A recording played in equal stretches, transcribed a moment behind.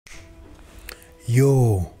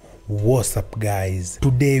Yo, what's up guys?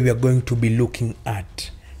 Today we are going to be looking at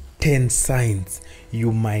 10 signs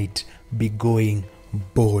you might be going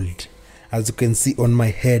bald. As you can see on my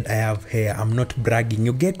head, I have hair. I'm not bragging,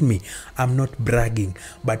 you get me? I'm not bragging,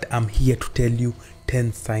 but I'm here to tell you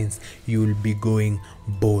 10 signs you will be going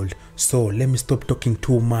bald. So let me stop talking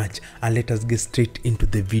too much and let us get straight into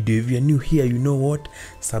the video. If you're new here, you know what?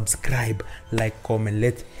 Subscribe, like, comment.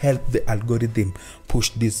 Let's help the algorithm push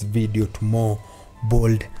this video to more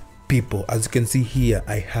bald people. As you can see here,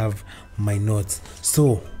 I have my notes.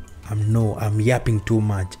 So I'm yapping too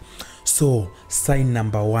much. So sign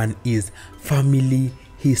number 1 is family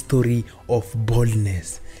history of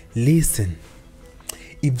baldness. Listen,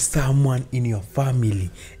 if someone in your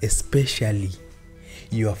family, especially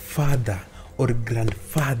your father or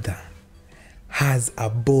grandfather, has a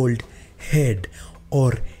bald head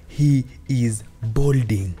or he is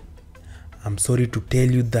balding, I'm sorry to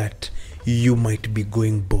tell you that you might be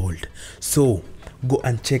going bald. So go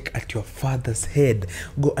and check at your father's head.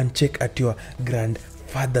 Go and check at your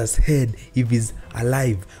grandfather's head if he's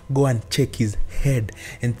alive. Go and check his head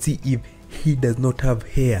and see if he does not have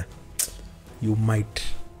hair. You might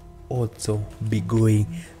also be going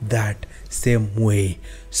that same way.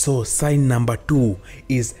 So sign number 2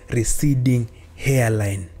 is receding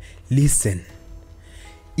hairline. Listen,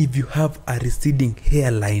 if you have a receding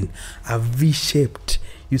hairline, a V-shaped,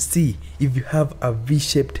 you see, if you have a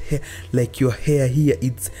V-shaped hair, like your hair here,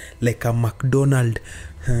 it's like a McDonald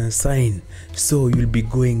sign, so you'll be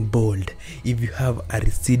going bald if you have a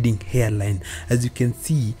receding hairline. As you can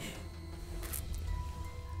see,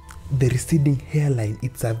 the receding hairline,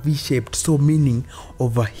 it's a V-shaped, so meaning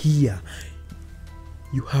over here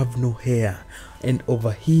you have no hair and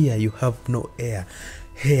over here you have no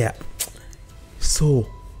hair. So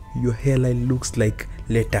your hairline looks like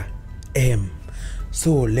letter M.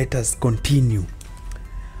 So let us continue.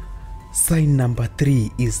 Sign number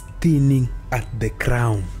 3 is thinning at the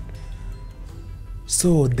crown.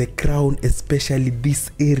 So the crown, especially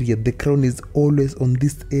this area, the crown is always on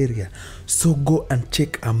this area. So go and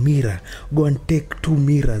check a mirror. Go and take 2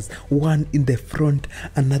 mirrors, one in the front,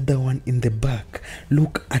 another one in the back.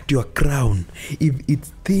 Look at your crown. If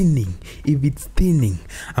it's thinning,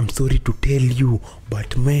 I'm sorry to tell you,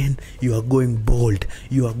 but man, you are going bald.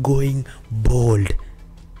 You are going bald.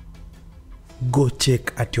 Go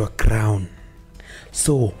check at your crown.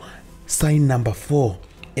 So sign number 4,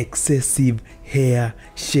 excessive hair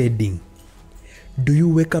shedding. Do you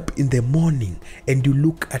wake up in the morning and you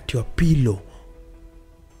look at your pillow?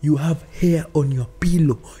 You have hair on your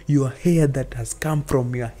pillow. Your hair that has come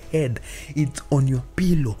from your head, it's on your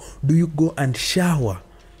pillow. Do you go and shower?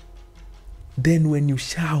 Then when you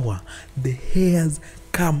shower, the hairs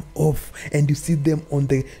come off and you see them on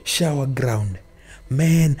the shower ground.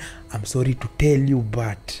 Man, I'm sorry to tell you,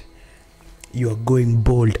 but you are going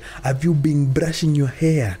bald. Have you been brushing your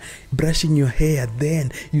hair,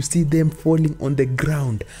 then you see them falling on the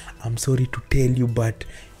ground? I'm sorry to tell you, but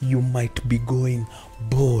you might be going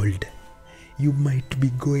bald.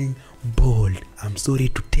 I'm sorry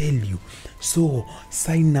to tell you. So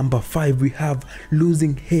sign number 5, we have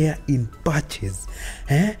losing hair in patches.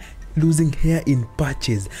 Losing hair in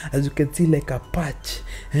patches. As you can see, like a patch.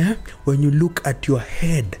 When you look at your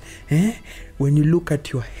head,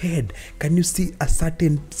 can you see a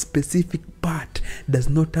certain specific part does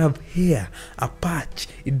not have hair? A patch,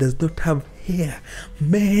 it does not have hair.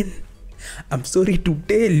 Man, I'm sorry to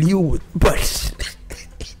tell you, but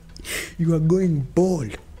you are going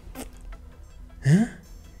bald.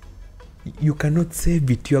 You cannot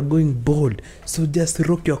save it. You are going bald. So just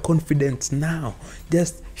rock your confidence now.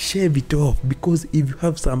 Just shave it off, because if you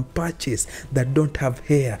have some patches that don't have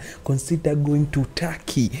hair, consider going to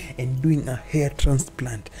Turkey and doing a hair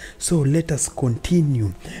transplant. So let us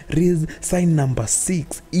continue. Sign number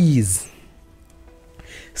 6 is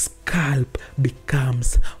scalp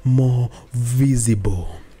becomes more visible.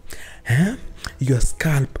 Your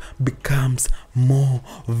scalp becomes more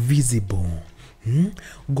visible.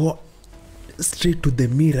 Go straight to the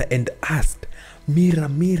mirror and ask,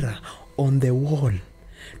 mirror on the wall,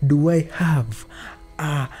 do I have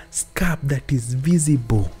a scalp that is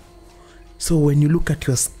visible? So when you look at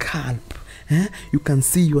your scalp, you can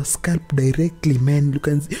see your scalp directly, man. You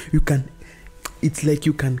can it's like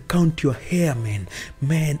you can count your hair, man.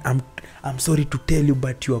 I'm sorry to tell you,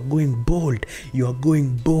 but you are going bald. You are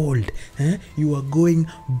going bald.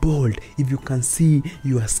 If you can see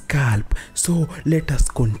your scalp. So let us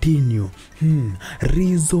continue.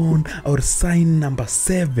 Reason or sign number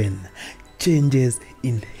 7, changes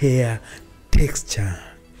in hair texture.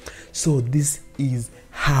 So this is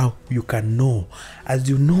how you can know. As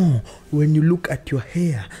you know, when you look at your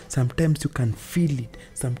hair, sometimes you can feel it.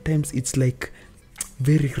 Sometimes it's like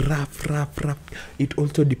very rough. It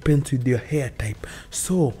also depends with your hair type.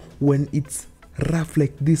 So when it's rough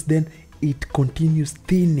like this, then it continues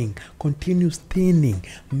thinning.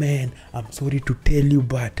 Man, I'm sorry to tell you,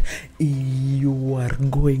 but you are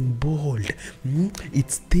going bald.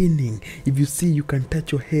 It's thinning. If you see, you can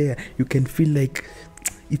touch your hair, you can feel like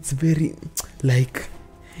it's very like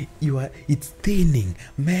it's thinning.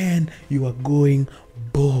 Man, you are going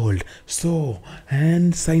bald. So,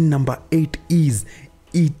 and sign number 8 is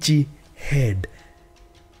itchy head.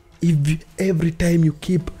 If every time you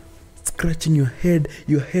keep scratching your head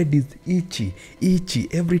is itchy.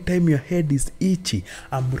 Every time your head is itchy,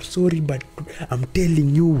 I'm sorry, but I'm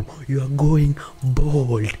telling you, you are going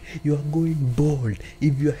bald.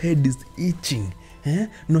 If your head is itching,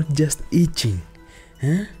 not just itching,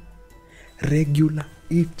 regular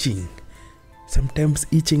itching. Sometimes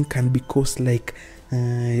itching can be caused like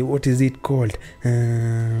what is it called?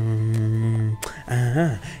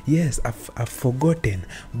 Yes, I've forgotten,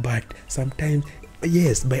 but sometimes,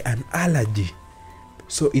 yes, by an allergy.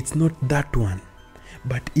 So it's not that one.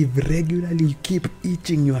 But if regularly you keep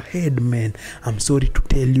itching your head, man, I'm sorry to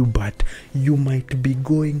tell you, but you might be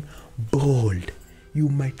going bald.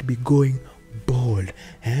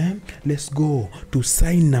 Let's go to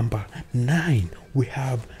sign number 9. We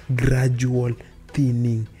have gradual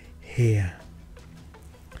thinning hair.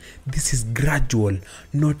 This is gradual,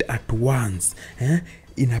 not at once.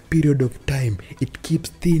 In a period of time, it keeps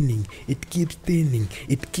thinning.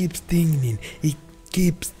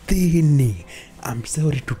 I'm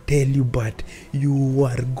sorry to tell you, but you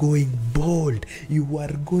are going bald.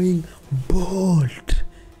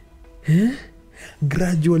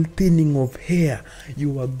 Gradual thinning of hair.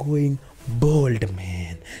 You are going bald,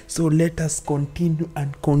 man. So let us continue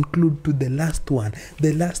and conclude to the last one.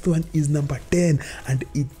 The last one is number 10, and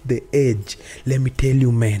it's the age. Let me tell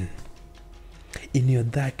you, man, in your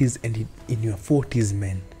 30s and in your 40s,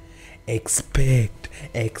 man, expect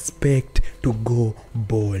to go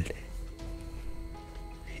bald.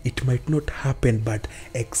 It might not happen, but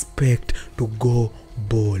expect to go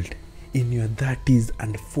bald. In your 30s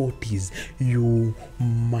and 40s, you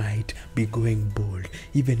might be going bald.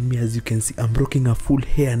 Even me, as you can see, I'm rocking a full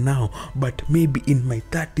hair now, but maybe in my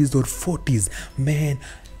 30s or 40s, man,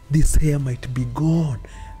 this hair might be gone.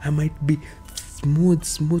 I might be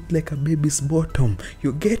smooth like a baby's bottom.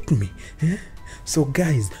 You get me? So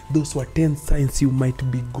guys, those were 10 signs you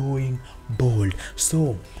might be going bald.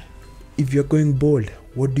 So if you're going bald,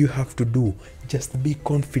 what do you have to do? Just be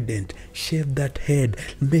confident, shave that head,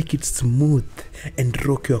 make it smooth, and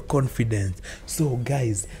rock your confidence. So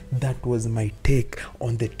guys, that was my take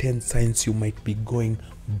on the 10 signs you might be going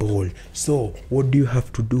bald. So what do you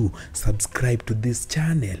have to do? Subscribe to this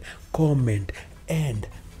channel, comment, and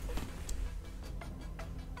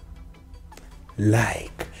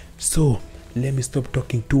like. So let me stop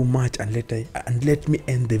talking too much and let me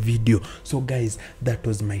end the video. So guys, that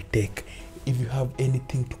was my take. If you have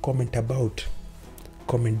anything to comment about,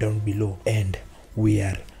 comment down below, and we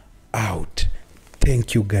are out.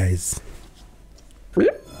 Thank you guys.